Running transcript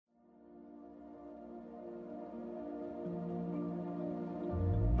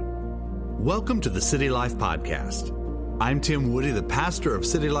Welcome to the City Life Podcast. I'm Tim Woody, the pastor of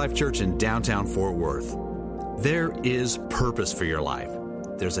City Life Church in downtown Fort Worth. There is purpose for your life.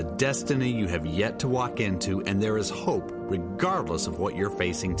 There's a destiny you have yet to walk into, and there is hope regardless of what you're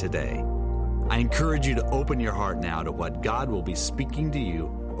facing today. I encourage you to open your heart now to what God will be speaking to you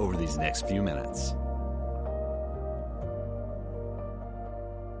over these next few minutes.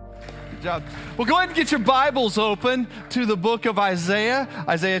 Job. Well, go ahead and get your Bibles open to the book of Isaiah,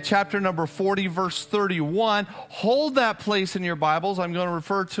 Isaiah chapter number 40, verse 31. Hold that place in your Bibles. I'm going to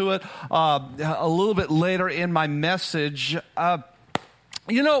refer to it a little bit later in my message.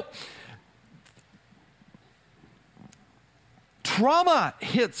 Trauma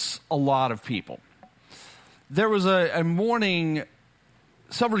hits a lot of people. There was a morning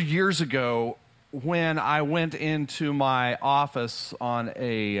several years ago when I went into my office on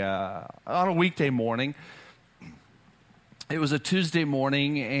a weekday morning. It was a Tuesday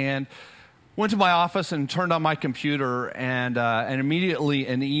morning, and went to my office and turned on my computer, and immediately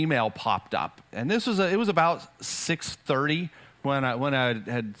an email popped up. And it was about 6:30 when I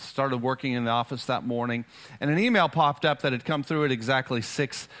had started working in the office that morning, and an email popped up that had come through at exactly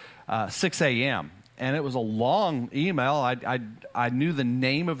 6 a.m. And it was a long email. I knew the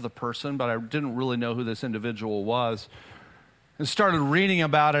name of the person, but I didn't really know who this individual was. And started reading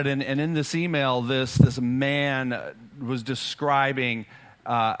about it, and in this email, this man was describing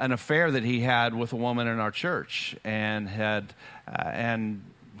an affair that he had with a woman in our church, and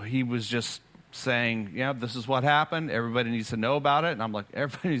he was just saying, yeah, this is what happened. Everybody needs to know about it. And I'm like,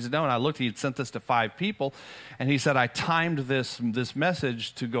 everybody needs to know. And I looked, he had sent this to 5 people. And he said, I timed this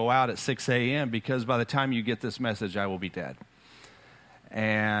message to go out at 6 a.m. because by the time you get this message, I will be dead.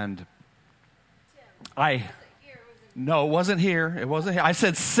 And no, it wasn't here. It wasn't here. I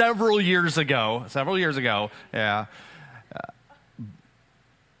said several years ago. Yeah.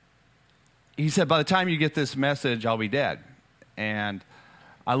 He said, by the time you get this message, I'll be dead. And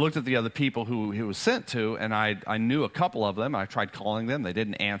I looked at the other people who he was sent to, and I knew a couple of them. I tried calling them. They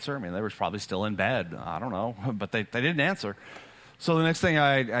didn't answer. I mean, they were probably still in bed. I don't know, but they didn't answer. So the next thing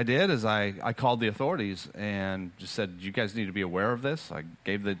I did is I called the authorities and just said, you guys need to be aware of this. I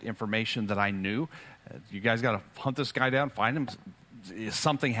gave the information that I knew. You guys got to hunt this guy down, find him.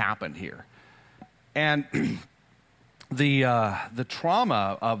 Something happened here. And the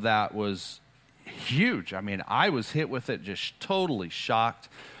trauma of that was huge. I mean, I was hit with it, just totally shocked.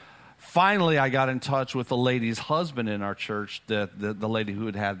 Finally, I got in touch with the lady's husband in our church, the lady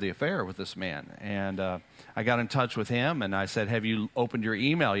who had the affair with this man. And I got in touch with him, and I said, have you opened your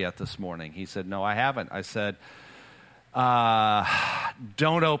email yet this morning? He said, no, I haven't. I said,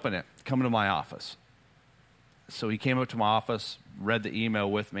 don't open it. Come to my office. So he came up to my office, read the email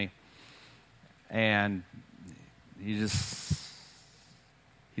with me, and he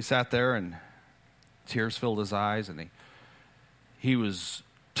sat there and tears filled his eyes, and he was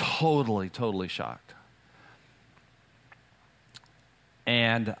totally shocked.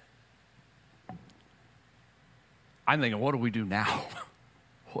 And I'm thinking, what do we do now?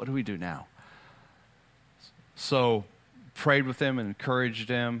 What do we do now? So prayed with him and encouraged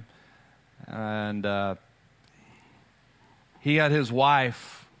him, and he had his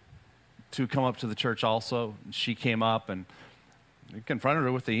wife to come up to the church also. She came up and confronted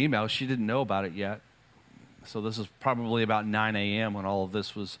her with the email. She didn't know about it yet. So this is probably about 9 a.m. when all of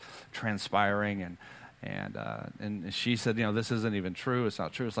this was transpiring, and she said, this isn't even true. It's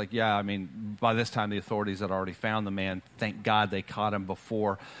not true. It's like, yeah, I mean, by this time the authorities had already found the man. Thank God they caught him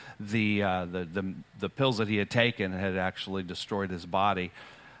before the pills that he had taken had actually destroyed his body.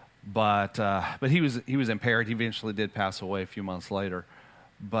 But he was impaired. He eventually did pass away a few months later.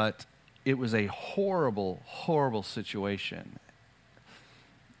 But it was a horrible situation.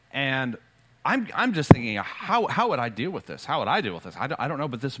 And I'm just thinking, how would I deal with this? How would I deal with this? I don't know.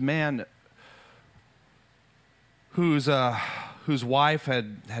 But this man, whose wife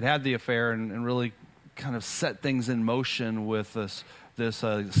had the affair and really kind of set things in motion with this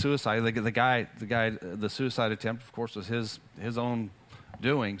suicide. The suicide attempt, of course, was his own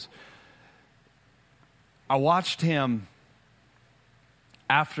doings. I watched him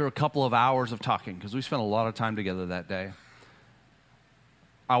after a couple of hours of talking, because we spent a lot of time together that day.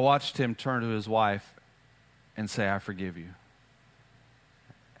 I watched him turn to his wife and say, I forgive you.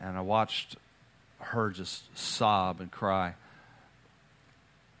 And I watched her just sob and cry.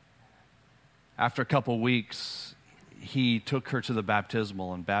 After a couple of weeks, he took her to the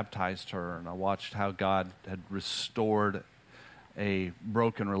baptismal and baptized her, and I watched how God had restored a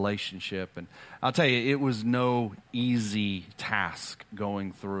broken relationship. And I'll tell you, it was no easy task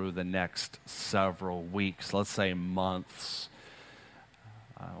going through the next several weeks, let's say months.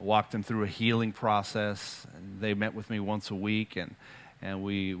 walked them through a healing process. They met with me once a week, and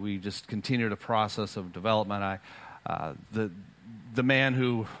we just continued a process of development. The man,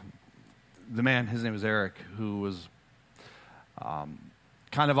 his name is Eric, who was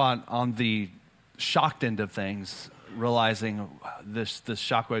kind of on the shocked end of things, realizing this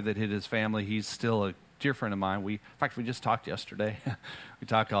shockwave that hit his family. He's still a dear friend of mine. In fact, we just talked yesterday. We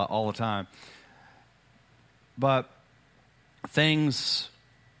talk all the time. But things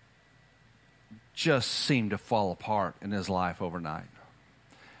just seemed to fall apart in his life overnight.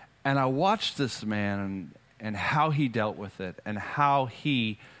 And I watched this man and how he dealt with it, and how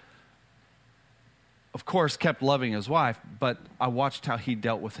he, of course, kept loving his wife, but I watched how he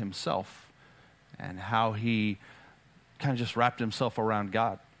dealt with himself and how he kind of just wrapped himself around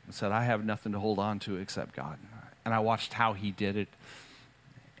God and said, I have nothing to hold on to except God. And I watched how he did it.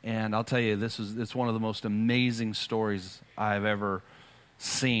 And I'll tell you, it's one of the most amazing stories I've ever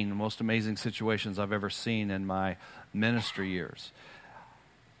seen, the most amazing situations I've ever seen in my ministry years.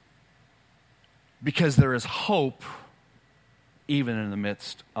 Because there is hope even in the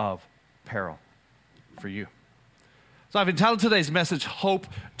midst of peril for you. So I've entitled today's message, Hope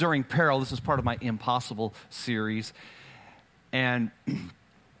During Peril. This is part of my Impossible series. And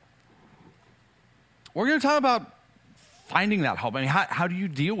we're going to talk about finding that hope. I mean, how do you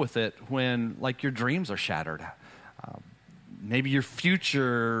deal with it when, like, your dreams are shattered? Maybe your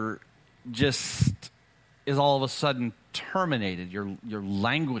future just is all of a sudden terminated. You're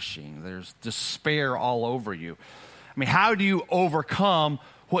languishing. There's despair all over you. I mean, how do you overcome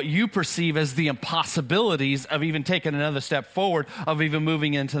what you perceive as the impossibilities of even taking another step forward, of even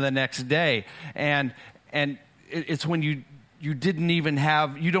moving into the next day? And it's when you don't even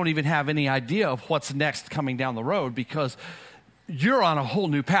have any idea of what's next coming down the road, because you're on a whole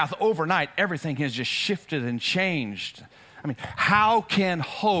new path. Overnight, everything has just shifted and changed. I mean, how can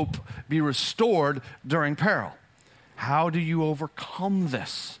hope be restored during peril? How do you overcome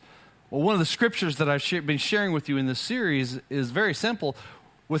this? Well, one of the scriptures that I've been sharing with you in this series is very simple.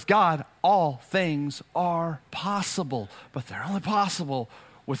 With God, all things are possible, but they're only possible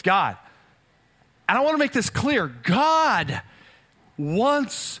with God. And I want to make this clear. God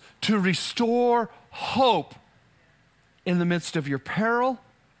wants to restore hope in the midst of your peril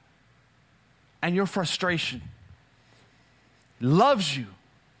and your frustration. He loves you.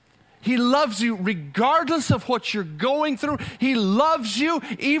 He loves you regardless of what you're going through. He loves you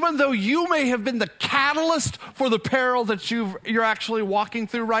even though you may have been the catalyst for the peril that you're actually walking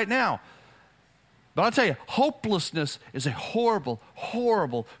through right now. But I'll tell you, hopelessness is a horrible,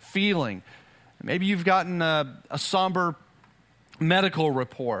 horrible feeling. Maybe you've gotten a somber medical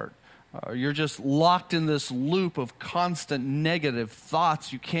report. You're just locked in this loop of constant negative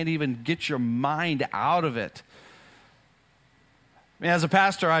thoughts. You can't even get your mind out of it. I mean, as a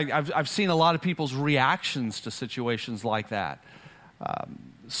pastor, I've seen a lot of people's reactions to situations like that.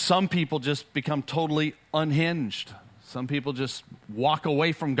 Some people just become totally unhinged. Some people just walk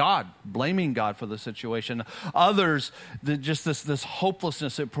away from God, blaming God for the situation. Others, just this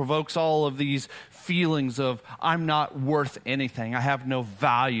hopelessness, it provokes all of these feelings of, I'm not worth anything. I have no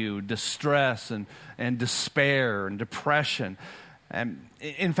value, distress and despair and depression. And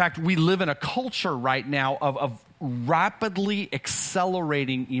in fact, we live in a culture right now of rapidly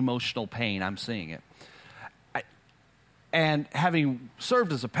accelerating emotional pain. I'm seeing it. And having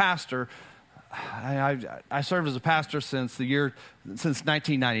served as a pastor, I served as a pastor since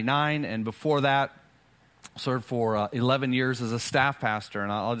 1999, and before that, served for 11 years as a staff pastor.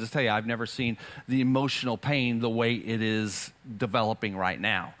 And I'll just tell you, I've never seen the emotional pain the way it is developing right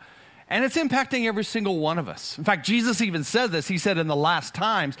now. And it's impacting every single one of us. In fact, Jesus even said this. He said in the last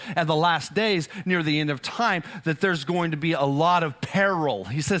times and the last days, near the end of time, that there's going to be a lot of peril.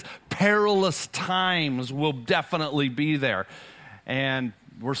 He says perilous times will definitely be there. And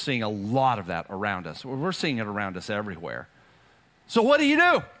we're seeing a lot of that around us. We're seeing it around us everywhere. So what do you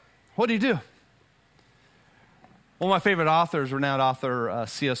do? What do you do? One of my favorite authors, renowned author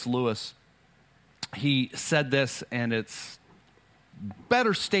C.S. Lewis, he said this, and it's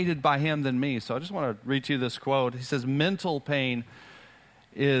better stated by him than me. So I just want to read to you this quote. He says, mental pain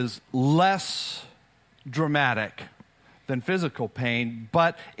is less dramatic than physical pain,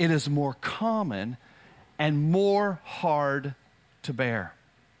 but it is more common and more hard to bear.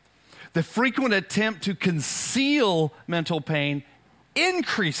 The frequent attempt to conceal mental pain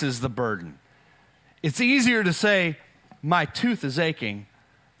increases the burden. It's easier to say, my tooth is aching,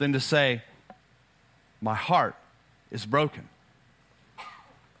 than to say, my heart is broken.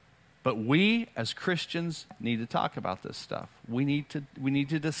 But we as Christians need to talk about this stuff. We need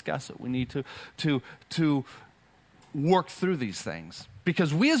to discuss it. We need to work through these things.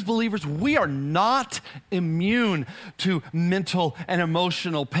 Because we as believers, we are not immune to mental and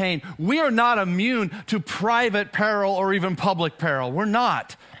emotional pain. We are not immune to private peril or even public peril. We're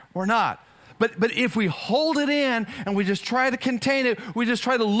not. But if we hold it in and we just try to contain it, we just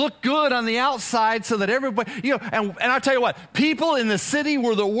try to look good on the outside so that everybody, and I tell you what, people in the city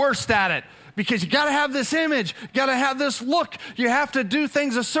were the worst at it. Because you got to have this image, you got to have this look. You have to do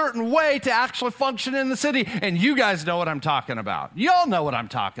things a certain way to actually function in the city. And you guys know what I'm talking about. You all know what I'm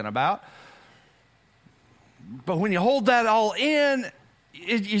talking about. But when you hold that all in,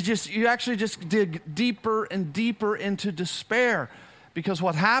 you actually just dig deeper and deeper into despair. Because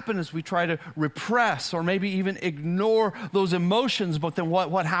what happened is we try to repress or maybe even ignore those emotions, but then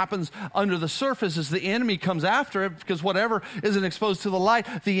what happens under the surface is the enemy comes after it, because whatever isn't exposed to the light,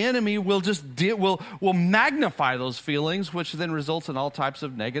 the enemy will just will magnify those feelings, which then results in all types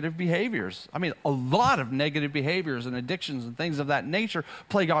of negative behaviors. I mean, a lot of negative behaviors and addictions and things of that nature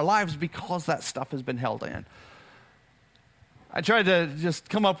plague our lives because that stuff has been held in. I tried to just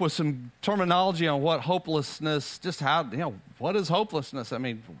come up with some terminology on what hopelessness, what is hopelessness? I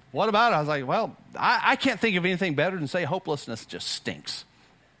mean, what about it? I was like, well, I can't think of anything better than say hopelessness just stinks.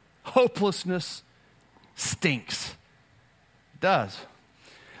 Hopelessness stinks. It does.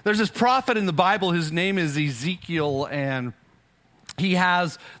 There's this prophet in the Bible, his name is Ezekiel, and he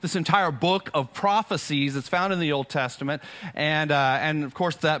has this entire book of prophecies that's found in the Old Testament, and of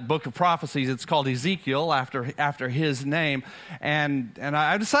course that book of prophecies, it's called Ezekiel after his name, and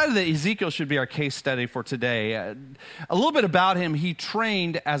I decided that Ezekiel should be our case study for today. A little bit about him: he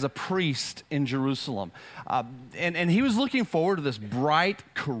trained as a priest in Jerusalem, and he was looking forward to this bright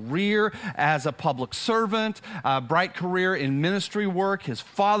career as a public servant, bright career in ministry work. His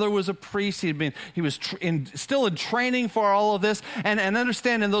father was a priest. He was still in training for all of this. And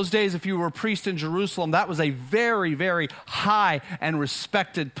understand, in those days, if you were a priest in Jerusalem, that was a very, very high and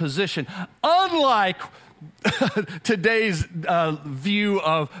respected position. Unlike today's view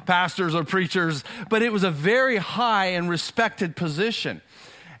of pastors or preachers, but it was a very high and respected position.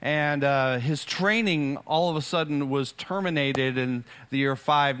 And his training all of a sudden was terminated in the year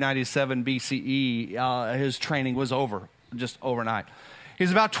 597 BCE. His training was over, just overnight. He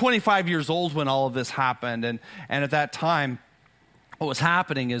was about 25 years old when all of this happened. And at that time, what was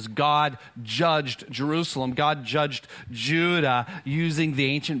happening is God judged Jerusalem. God judged Judah using the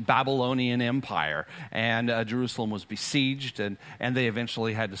ancient Babylonian Empire. And Jerusalem was besieged, and they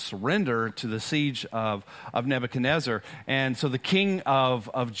eventually had to surrender to the siege of Nebuchadnezzar. And so the king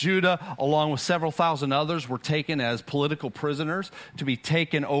of Judah, along with several thousand others, were taken as political prisoners to be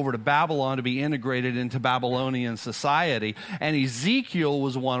taken over to Babylon to be integrated into Babylonian society. And Ezekiel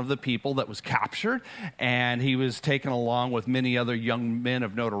was one of the people that was captured, and he was taken along with many other young men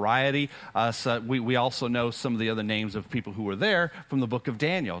of notoriety. So we also know some of the other names of people who were there from the book of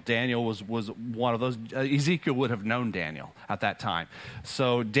Daniel. Daniel was one of those. Ezekiel would have known Daniel at that time.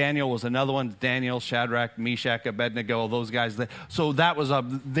 So Daniel was another one. Daniel, Shadrach, Meshach, Abednego, those guys. So that was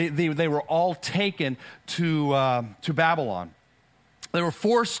they were all taken to Babylon. They were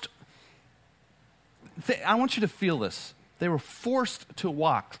forced. I want you to feel this. They were forced to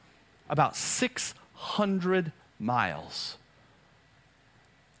walk about 600 miles.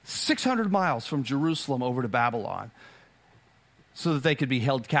 600 miles from Jerusalem over to Babylon so that they could be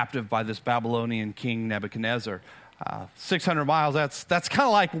held captive by this Babylonian king Nebuchadnezzar. 600 miles, that's kind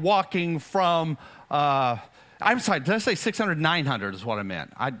of like walking from, I'm sorry, did I say 600? 900 is what I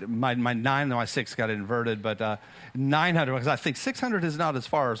meant. My 9 and my 6 got inverted, but 900, because I think 600 is not as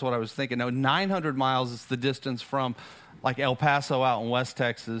far as what I was thinking. No, 900 miles is the distance from like El Paso out in West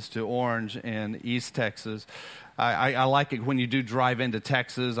Texas to Orange in East Texas. I like it when you do drive into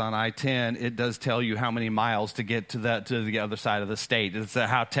Texas on I-10, it does tell you how many miles to get to the other side of the state. It's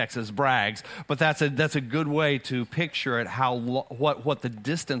how Texas brags. But that's a good way to picture it, what the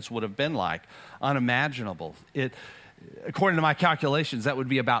distance would have been like. Unimaginable. According to my calculations, that would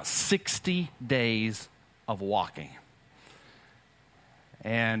be about 60 days of walking.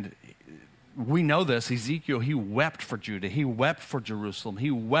 And we know this. Ezekiel, he wept for Judah. He wept for Jerusalem.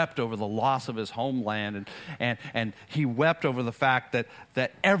 He wept over the loss of his homeland. And he wept over the fact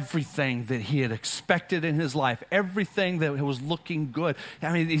that everything that he had expected in his life, everything that was looking good.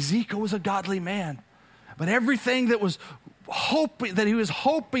 I mean, Ezekiel was a godly man. But everything that he was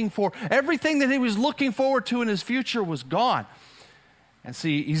hoping for, everything that he was looking forward to in his future was gone. And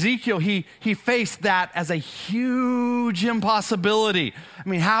see, Ezekiel, he faced that as a huge impossibility. I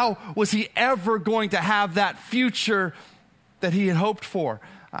mean, how was he ever going to have that future that he had hoped for?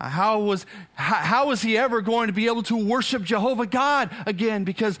 How was he ever going to be able to worship Jehovah God again?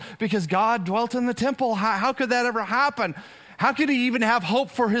 Because God dwelt in the temple. How could that ever happen? How could he even have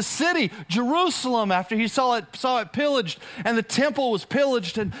hope for his city, Jerusalem, after he saw it pillaged, and the temple was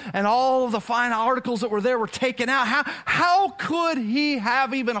pillaged, and all of the fine articles that were there were taken out? How could he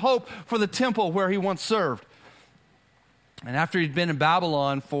have even hope for the temple where he once served? And after he'd been in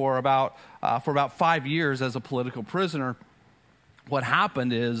Babylon for about 5 years as a political prisoner, what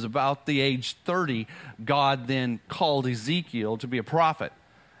happened is about the age 30, God then called Ezekiel to be a prophet.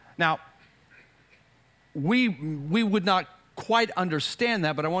 Now, we would not quite understand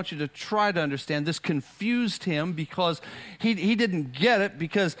that, but I want you to try to understand. This confused him because he didn't get it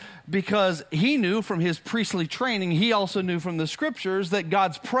because he knew from his priestly training, he also knew from the scriptures that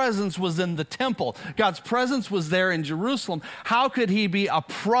God's presence was in the temple. God's presence was there in Jerusalem. How could he be a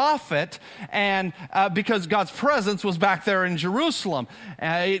prophet? And because God's presence was back there in Jerusalem.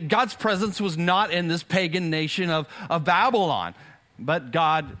 God's presence was not in this pagan nation of Babylon. But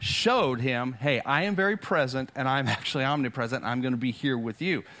God showed him, hey, I am very present, and I'm actually omnipresent, and I'm going to be here with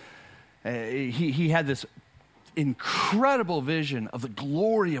you. He had this incredible vision of the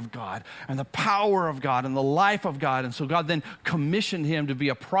glory of God and the power of God and the life of God. And so God then commissioned him to be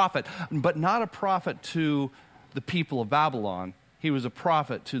a prophet, but not a prophet to the people of Babylon. He was a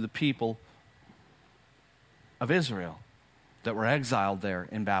prophet to the people of Israel that were exiled there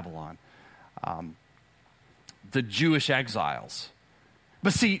in Babylon. The Jewish exiles.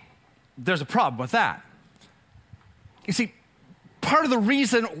 But see, there's a problem with that. You see, part of the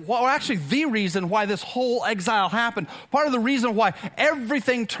reason, well, actually the reason why this whole exile happened, part of the reason why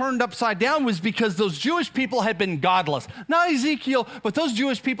everything turned upside down was because those Jewish people had been godless. Not Ezekiel, but those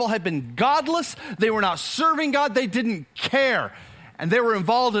Jewish people had been godless. They were not serving God. They didn't care. And they were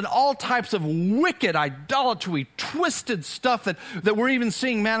involved in all types of wicked idolatry, twisted stuff that we're even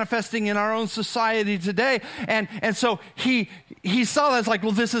seeing manifesting in our own society today. And so he saw that. It's like,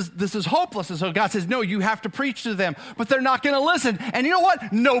 well, this is hopeless. And so God says, no, you have to preach to them. But they're not going to listen. And you know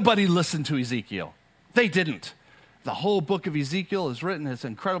what? Nobody listened to Ezekiel. They didn't. The whole book of Ezekiel is written. It's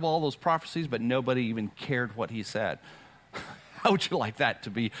incredible, all those prophecies, but nobody even cared what he said. How would you like that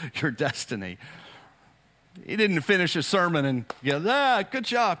to be your destiny? He didn't finish his sermon and go, good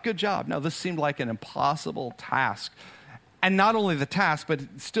job. No, this seemed like an impossible task. And not only the task, but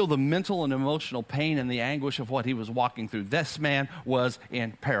still the mental and emotional pain and the anguish of what he was walking through. This man was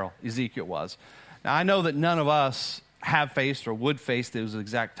in peril. Ezekiel was. Now, I know that none of us have faced or would face those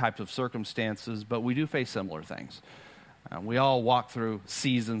exact types of circumstances, but we do face similar things. We all walk through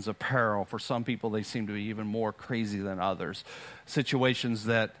seasons of peril. For some people, they seem to be even more crazy than others. Situations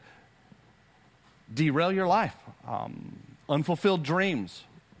that derail your life, unfulfilled dreams,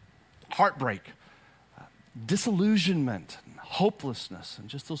 heartbreak, disillusionment, hopelessness, and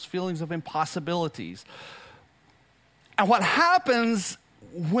just those feelings of impossibilities. And what happens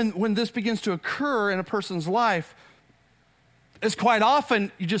when this begins to occur in a person's life is quite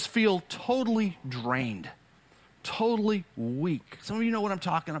often you just feel totally drained, totally weak. Some of you know what I'm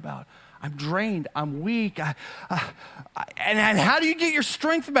talking about. I'm drained, I'm weak. And how do you get your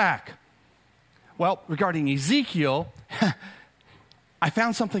strength back? Well, regarding Ezekiel, I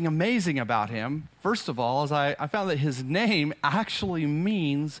found something amazing about him. First of all, is I found that his name actually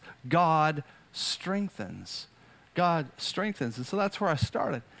means God strengthens. God strengthens. And so that's where I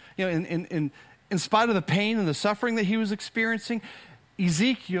started. You know, in spite of the pain and the suffering that he was experiencing,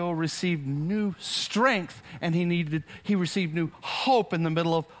 Ezekiel received new strength, and he received new hope in the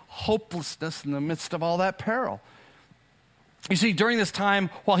middle of hopelessness, in the midst of all that peril. You see, during this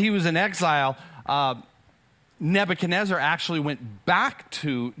time, while he was in exile, Nebuchadnezzar actually went back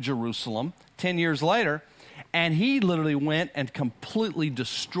to Jerusalem 10 years later, and he literally went and completely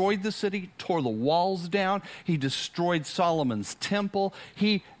destroyed the city, tore the walls down. He destroyed Solomon's temple.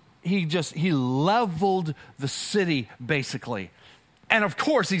 He leveled the city, basically. And of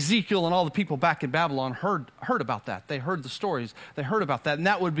course, Ezekiel and all the people back in Babylon heard about that. They heard the stories. They heard about that. And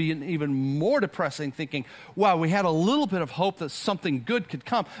that would be even more depressing, thinking, wow, we had a little bit of hope that something good could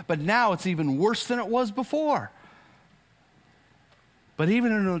come, but now it's even worse than it was before. But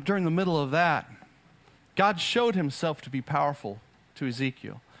even during the middle of that, God showed himself to be powerful to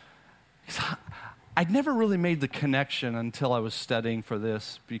Ezekiel. I'd never really made the connection until I was studying for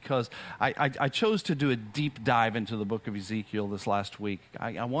this, because I chose to do a deep dive into the book of Ezekiel this last week.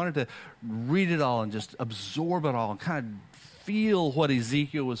 I wanted to read it all and just absorb it all and kind of feel what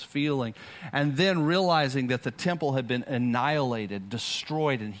Ezekiel was feeling. And then realizing that the temple had been annihilated,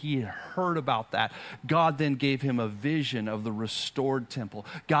 destroyed, and he had heard about that, God then gave him a vision of the restored temple.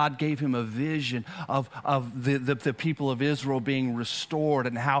 God gave him a vision of the people of Israel being restored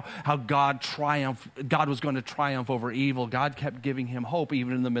and how God was going to triumph over evil. God kept giving him hope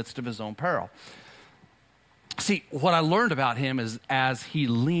even in the midst of his own peril. See, what I learned about him is as he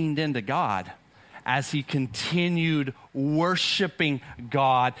leaned into God, as he continued worshiping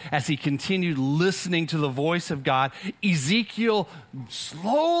God, as he continued listening to the voice of God, Ezekiel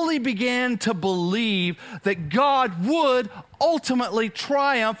slowly began to believe that God would ultimately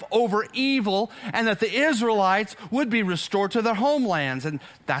triumph over evil and that the Israelites would be restored to their homelands. And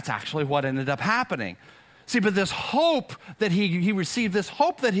that's actually what ended up happening. See, but this hope that he received, this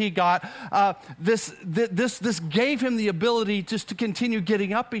hope that he got, this gave him the ability just to continue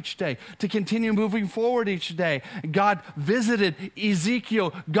getting up each day, to continue moving forward each day. God visited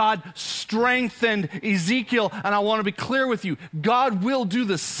Ezekiel. God strengthened Ezekiel. And I want to be clear with you, God will do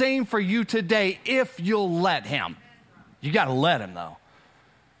the same for you today if you'll let him. You got to let him, though.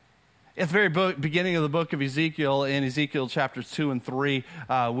 At the very beginning of the book of Ezekiel, in Ezekiel chapters 2 and 3,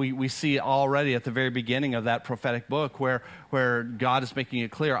 we see already at the very beginning of that prophetic book where God is making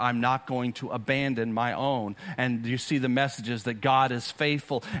it clear, I'm not going to abandon my own. And you see the messages that God is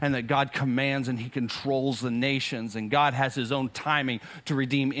faithful and that God commands and he controls the nations. And God has his own timing to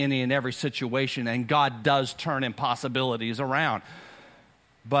redeem any and every situation. And God does turn impossibilities around.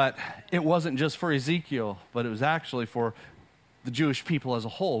 But it wasn't just for Ezekiel, but it was actually for the Jewish people as a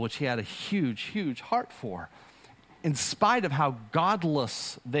whole, which he had a huge, huge heart for. In spite of how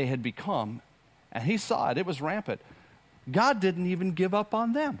godless they had become, and he saw it, it was rampant, God didn't even give up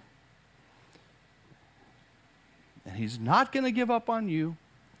on them. And he's not going to give up on you,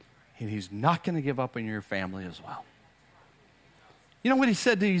 and he's not going to give up on your family as well. You know what he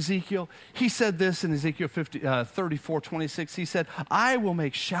said to Ezekiel? He said this in Ezekiel 34:26. He said, I will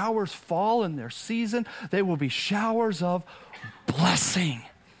make showers fall in their season. They will be showers of blessing.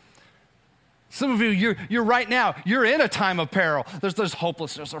 Some of you, you're right now, you're in a time of peril. There's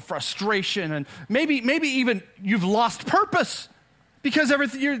hopelessness or frustration, and maybe even you've lost purpose because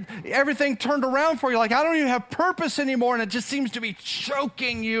everything turned around for you. Like, I don't even have purpose anymore, and it just seems to be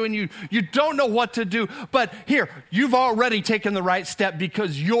choking you, and you don't know what to do. But here, you've already taken the right step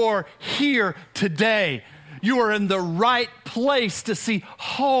because you're here today. You are in the right place to see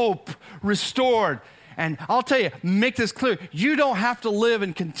hope restored. And I'll tell you, make this clear, you don't have to live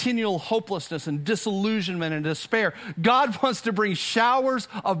in continual hopelessness and disillusionment and despair. God wants to bring showers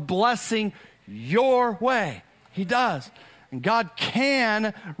of blessing your way. He does. And God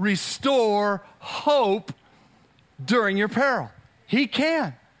can restore hope during your peril. He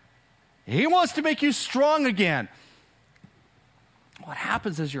can. He wants to make you strong again. What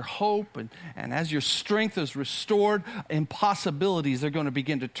happens as your hope and as your strength is restored, impossibilities are going to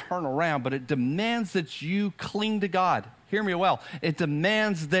begin to turn around, but it demands that you cling to God. Hear me well. It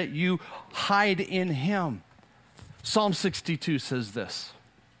demands that you hide in him. Psalm 62 says this.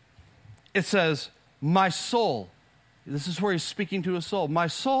 It says, my soul, this is where he's speaking to his soul, my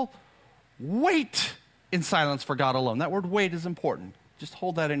soul, wait in silence for God alone. That word wait is important. Just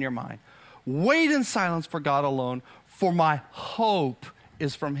hold that in your mind. Wait in silence for God alone, for my hope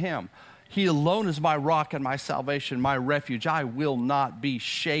is from him. He alone is my rock and my salvation, my refuge. I will not be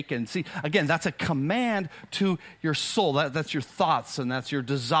shaken. See, again, that's a command to your soul. That's your thoughts, and that's your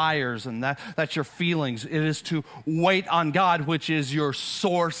desires, and that's your feelings. It is to wait on God, which is your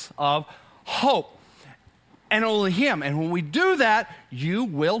source of hope. And only him. And when we do that, you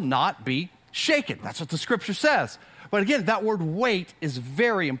will not be shaken. That's what the scripture says. But again, that word wait is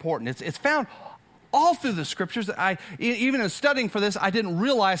very important. It's found all through the scriptures. Even in studying for this, I didn't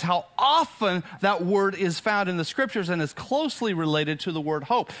realize how often that word is found in the scriptures and is closely related to the word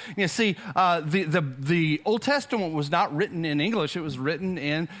hope. You see, the Old Testament was not written in English. It was written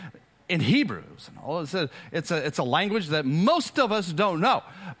in Hebrews. It's a language that most of us don't know.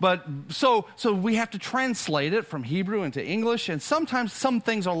 But so we have to translate it from Hebrew into English, and sometimes some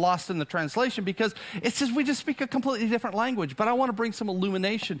things are lost in the translation because it says we just speak a completely different language. But I want to bring some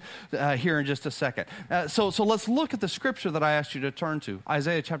illumination here in just a second. So let's look at the scripture that I asked you to turn to,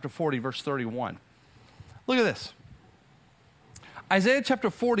 Isaiah chapter 40, verse 31. Look at this. Isaiah chapter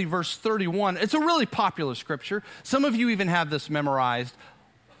 40, verse 31. It's a really popular scripture. Some of you even have this memorized.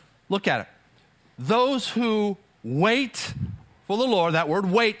 Look at it. Those who wait for the Lord, that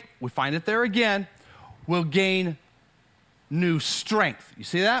word wait, we find it there again, will gain new strength. You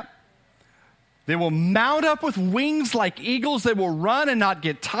see that? They will mount up with wings like eagles. They will run and not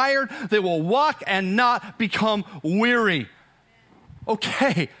get tired. They will walk and not become weary.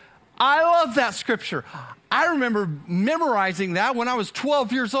 Okay, I love that scripture. I remember memorizing that when I was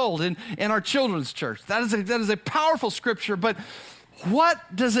 12 years old in our children's church. That is a powerful scripture, but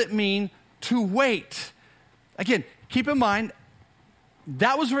what does it mean to wait? Again, keep in mind,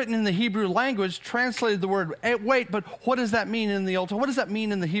 that was written in the Hebrew language, translated the word wait, but what does that mean in the Old Testament? What does that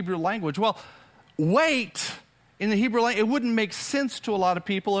mean in the Hebrew language? Well, wait in the Hebrew language, it wouldn't make sense to a lot of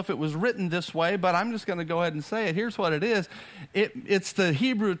people if it was written this way, but I'm just going to go ahead and say it. Here's what it is. It's the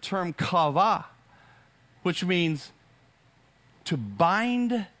Hebrew term kavah, which means to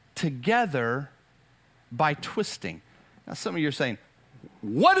bind together by twisting. Now, some of you are saying,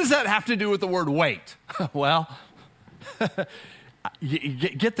 what does that have to do with the word wait? Well,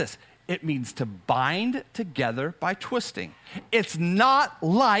 get this. It means to bind together by twisting. It's not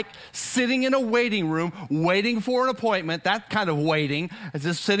like sitting in a waiting room, waiting for an appointment, that kind of waiting. It's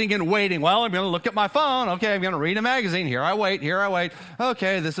just sitting and waiting. Well, I'm going to look at my phone. Okay, I'm going to read a magazine. Here I wait.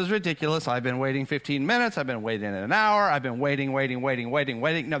 Okay, this is ridiculous. I've been waiting 15 minutes. I've been waiting an hour. I've been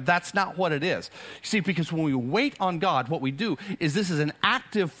waiting. No, that's not what it is. You see, because when we wait on God, what we do is this is an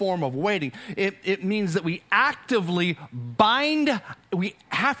active form of waiting. It means that we actively bind. We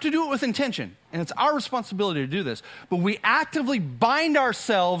have to do it with intention, and it's our responsibility to do this, but we actively bind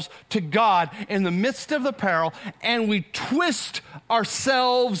ourselves to God in the midst of the peril, and we twist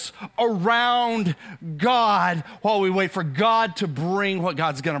ourselves around God while we wait for God to bring what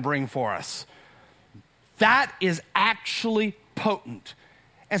God's going to bring for us. That is actually potent.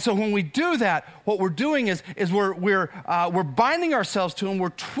 And so when we do that, what we're doing is we're binding ourselves to Him. We're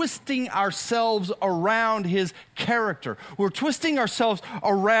twisting ourselves around His character. We're twisting ourselves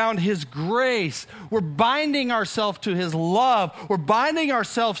around His grace. We're binding ourselves to His love. We're binding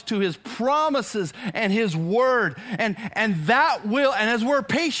ourselves to His promises and His word. And as we're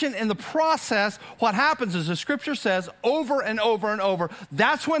patient in the process, what happens is the Scripture says over and over and over,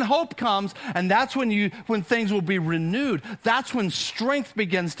 that's when hope comes, and that's when things will be renewed. That's when strength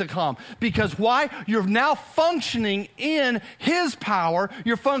begins to come. Because why? You're now functioning in His power.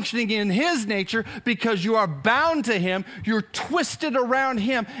 You're functioning in His nature because you are bound to Him. You're twisted around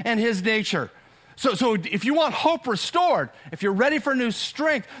Him and His nature. So if you want hope restored, if you're ready for new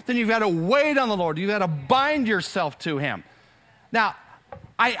strength, then you've got to wait on the Lord. You've got to bind yourself to Him. Now,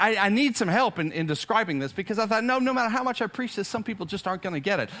 I need some help in describing this because I thought, no matter how much I preach this, some people just aren't going to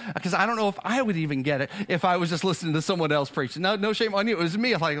get it. Because I don't know if I would even get it if I was just listening to someone else preach. No shame on you. It was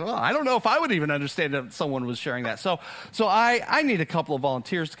me. I was like, I don't know if I would even understand if someone was sharing that. So I need a couple of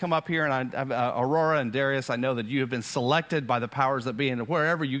volunteers to come up here. And Aurora and Darius, I know that you have been selected by the powers that be. And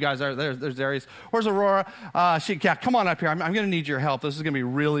wherever you guys are, there's Darius. Where's Aurora? Come on up here. I'm going to need your help. This is going to be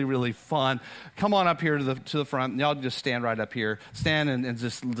really, really fun. Come on up here to the front. Y'all just stand right up here. Stand and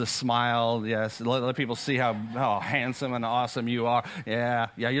just smile, yes. Let people see how handsome and awesome you are. Yeah,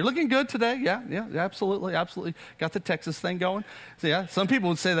 you're looking good today. Yeah, absolutely. Got the Texas thing going. So yeah, some people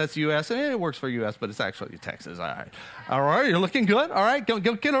would say that's U.S. It works for U.S., but it's actually Texas. All right, you're looking good. All right, go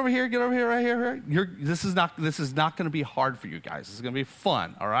get over here, right here. This is not going to be hard for you guys. This is going to be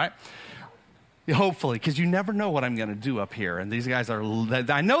fun. All right. Hopefully, because you never know what I'm going to do up here. And these guys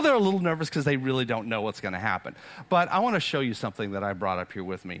I know they're a little nervous because they really don't know what's going to happen. But I want to show you something that I brought up here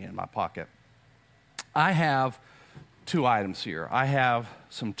with me in my pocket. I have two items here. I have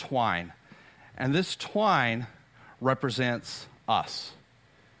some twine. And this twine represents us.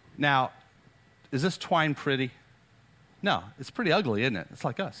 Now, is this twine pretty? No, it's pretty ugly, isn't it? It's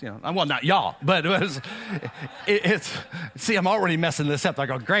like us, Well, not y'all, but it's see, I'm already messing this up. I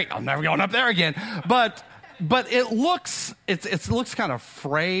go, great, I'm never going up there again. But it looks kind of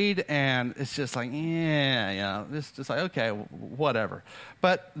frayed, and it's just like, it's just like, okay, whatever.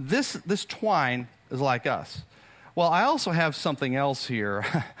 But this twine is like us. Well, I also have something else here.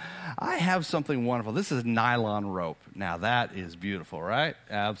 I have something wonderful. This is nylon rope. Now, that is beautiful, right?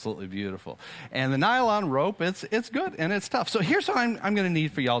 Absolutely beautiful. And the nylon rope, it's good, and it's tough. So here's what I'm going to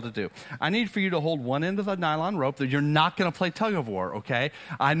need for y'all to do. I need for you to hold one end of the nylon rope. That you're not going to play tug of war, okay?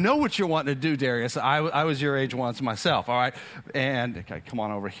 I know what you're wanting to do, Darius. I was your age once myself, all right? And, okay, come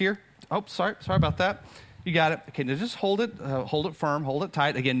on over here. Oh, sorry about that. You got it. Okay, now just hold it firm, hold it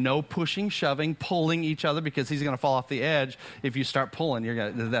tight. Again, no pushing, shoving, pulling each other because he's going to fall off the edge. If you start pulling,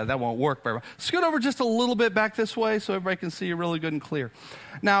 that won't work very well. Scoot over just a little bit back this way so everybody can see you really good and clear.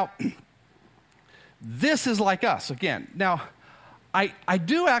 Now, this is like us again. Now, I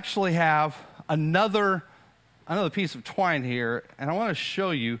do actually have another piece of twine here, and I want to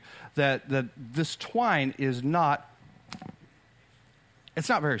show you that this twine is not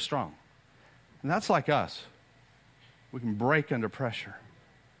very strong. And that's like us. We can break under pressure.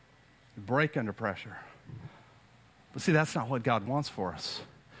 But see, that's not what God wants for us,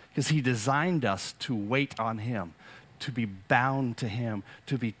 because he designed us to wait on him, to be bound to him,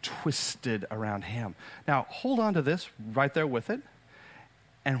 to be twisted around him. Now, hold on to this right there with it.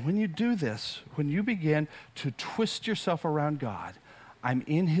 And when you do this, when you begin to twist yourself around God, I'm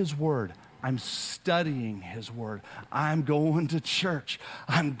in his word. I'm studying his word. I'm going to church.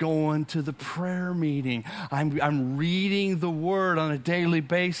 I'm going to the prayer meeting. I'm reading the word on a daily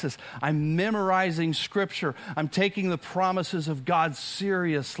basis. I'm memorizing scripture. I'm taking the promises of God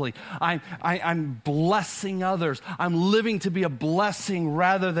seriously. I'm blessing others. I'm living to be a blessing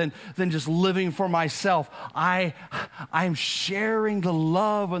rather than just living for myself. I'm sharing the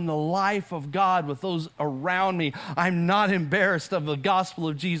love and the life of God with those around me. I'm not embarrassed of the gospel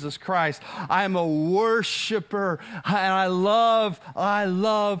of Jesus Christ. I'm a worshiper, and I love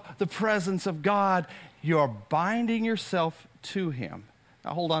the presence of God. You're binding yourself to him.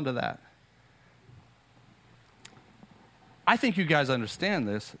 Now hold on to that. I think you guys understand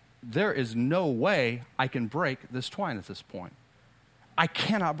this. There is no way I can break this twine at this point. I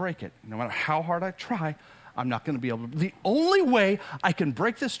cannot break it. No matter how hard I try, I'm not going to be able to. The only way I can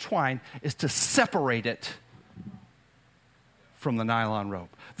break this twine is to separate it from the nylon rope.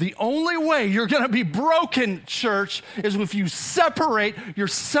 The only way you're going to be broken, church, is if you separate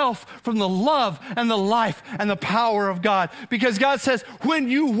yourself from the love and the life and the power of God. Because God says, when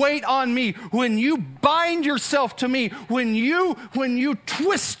you wait on me, when you bind yourself to me, when you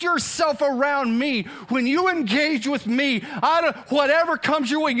twist yourself around me, when you engage with me, whatever comes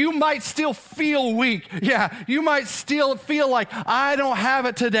your way, you might still feel weak. Yeah, you might still feel like, I don't have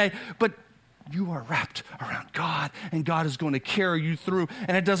it today. But you are wrapped around God, and God is going to carry you through.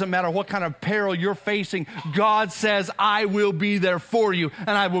 And it doesn't matter what kind of peril you're facing. God says, I will be there for you,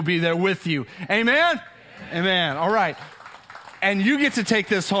 and I will be there with you. Amen? Amen. All right. And you get to take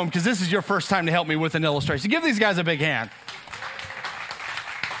this home, because this is your first time to help me with an illustration. Give these guys a big hand.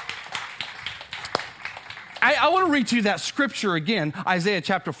 I want to read to you that scripture again, Isaiah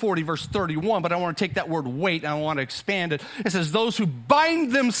chapter 40, verse 31, but I want to take that word wait and I want to expand it. It says, those who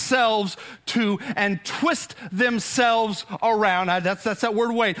bind themselves to and twist themselves around. That's that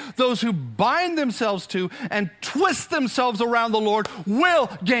word wait. Those who bind themselves to and twist themselves around the Lord will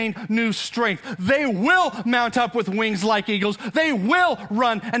gain new strength. They will mount up with wings like eagles. They will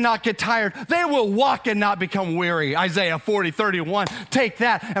run and not get tired. They will walk and not become weary. Isaiah 40, 31. Take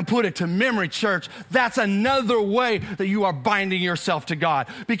that and put it to memory, church. That's another way that you are binding yourself to God,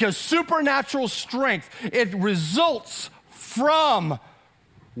 because supernatural strength, it results from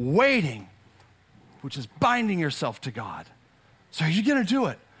waiting, which is binding yourself to God. So are you going to do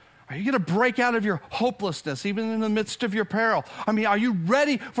it? Are you going to break out of your hopelessness, even in the midst of your peril? I mean, are you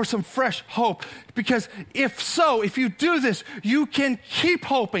ready for some fresh hope? Because if so, if you do this, you can keep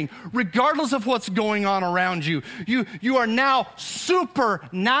hoping regardless of what's going on around you. You are now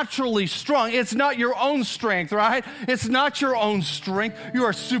supernaturally strong. It's not your own strength, right? It's not your own strength. You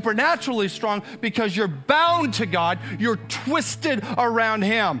are supernaturally strong because you're bound to God. You're twisted around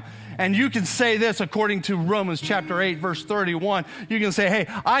him. And you can say this according to Romans chapter 8, verse 31. You can say, hey,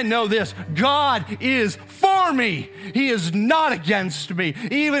 I know this. God is for me. He is not against me.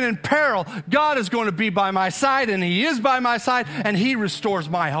 Even in peril, God is going to be by my side, and he is by my side, and he restores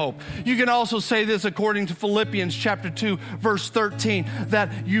my hope. You can also say this according to Philippians chapter 2, verse 13,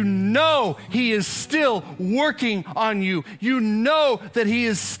 that you know he is still working on you. You know that he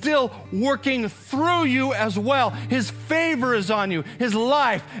is still working through you as well. His favor is on you. His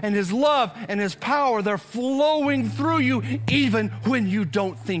life and his love and his power, they're flowing through you even when you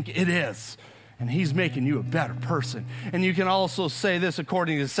don't think it is. And he's making you a better person. And you can also say this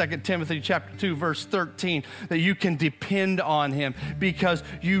according to 2 Timothy chapter 2, verse 13, that you can depend on him because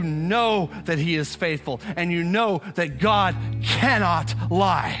you know that he is faithful and you know that God cannot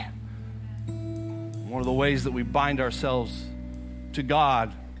lie. One of the ways that we bind ourselves to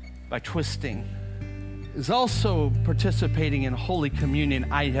God by twisting is also participating in Holy Communion.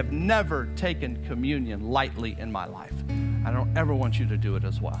 I have never taken communion lightly in my life. I don't ever want you to do it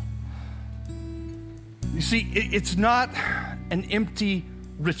as well. You see, it's not an empty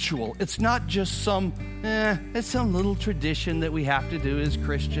ritual. It's not just it's some little tradition that we have to do as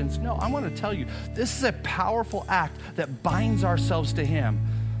Christians. No, I want to tell you, this is a powerful act that binds ourselves to him.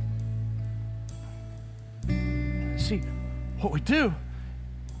 See, what we do,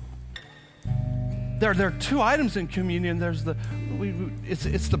 there are two items in communion. There's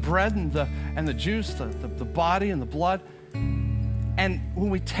it's the bread and the juice, the body and the blood. And when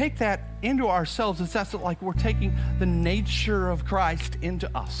we take that into ourselves, it's like we're taking the nature of Christ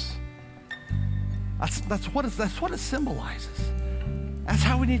into us. That's what it symbolizes. That's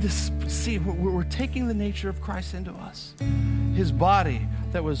how we need to see. We're taking the nature of Christ into us. His body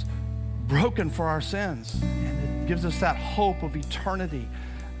that was broken for our sins. And it gives us that hope of eternity.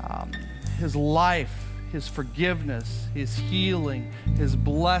 His life, His forgiveness, His healing, His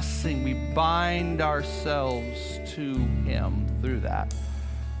blessing. We bind ourselves to Him through that.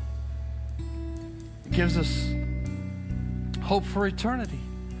 It gives us hope for eternity.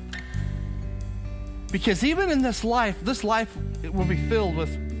 Because even in this life it will be filled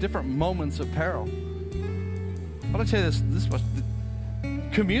with different moments of peril. But I'll tell you this much.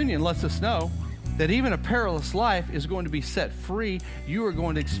 Communion lets us know that even a perilous life is going to be set free. You are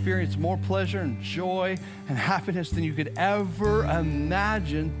going to experience more pleasure and joy and happiness than you could ever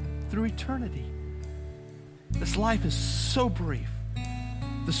imagine through eternity. This life is so brief.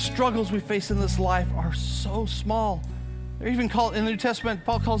 The struggles we face in this life are so small. They're even called, in the New Testament,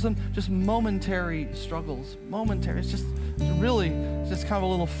 Paul calls them just momentary struggles. Momentary. It's just kind of a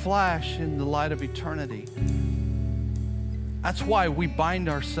little flash in the light of eternity. That's why we bind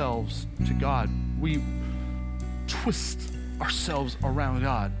ourselves to God. We twist ourselves around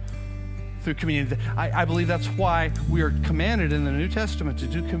God through communion. I believe that's why we are commanded in the New Testament to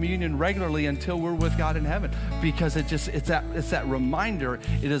do communion regularly until we're with God in heaven, because it's that reminder.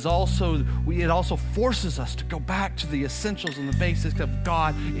 It also forces us to go back to the essentials and the basics of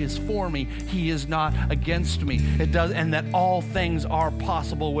God is for me. He is not against me. It does, and that all things are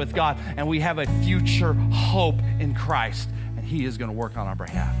possible with God, and we have a future hope in Christ, and He is going to work on our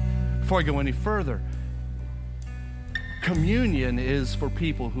behalf. Before I go any further, communion is for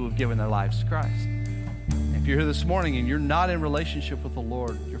people who have given their lives to Christ. If you're here this morning and you're not in relationship with the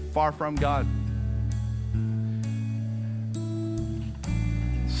Lord, you're far from God,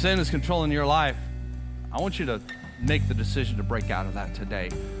 sin is controlling your life, I want you to make the decision to break out of that today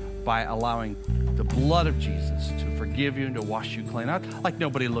by allowing the blood of Jesus to forgive you and to wash you clean. I'd like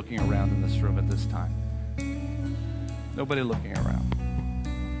nobody looking around in this room at this time. Nobody looking around.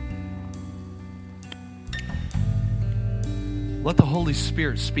 Let the Holy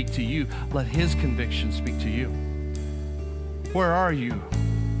Spirit speak to you. Let His conviction speak to you. Where are you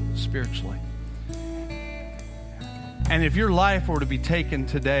spiritually? And if your life were to be taken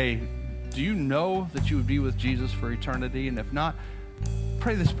today, do you know that you would be with Jesus for eternity? And if not,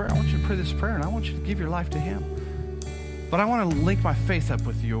 pray this prayer. I want you to pray this prayer, and I want you to give your life to Him. But I want to link my faith up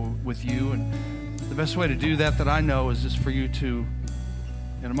with you. And the best way to do that I know is just for you to,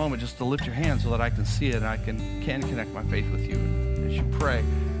 in a moment, just to lift your hand so that I can see it and I can connect my faith with you as you pray,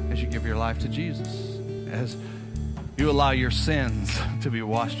 as you give your life to Jesus, as you allow your sins to be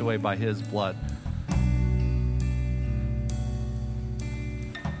washed away by His blood.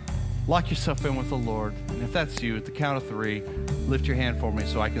 Lock yourself in with the Lord. And if that's you, at the count of 3, lift your hand for me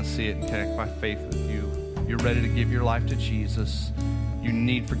so I can see it and connect my faith with you. You're ready to give your life to Jesus. You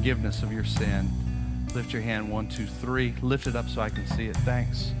need forgiveness of your sin. Lift your hand, 1, 2, 3. Lift it up so I can see it.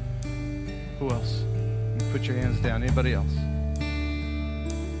 Thanks. Who else? You put your hands down. Anybody else?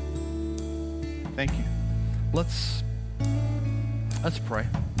 Thank you. Let's pray.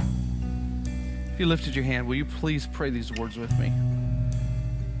 If you lifted your hand, will you please pray these words with me?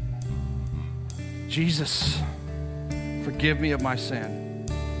 Jesus, forgive me of my sin.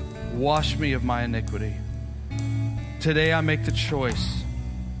 Wash me of my iniquity. Today I make the choice.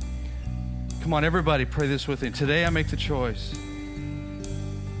 Come on, everybody, pray this with me. Today I make the choice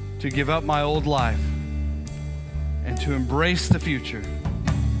to give up my old life and to embrace the future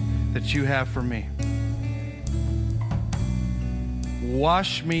that you have for me.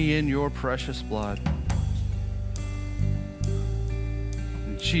 Wash me in your precious blood.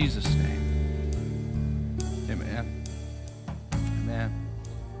 In Jesus' name, amen. Amen.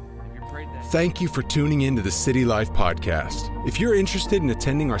 Thank you for tuning in to the City Life Podcast. If you're interested in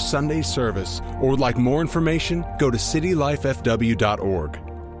attending our Sunday service or would like more information, go to citylifefw.org.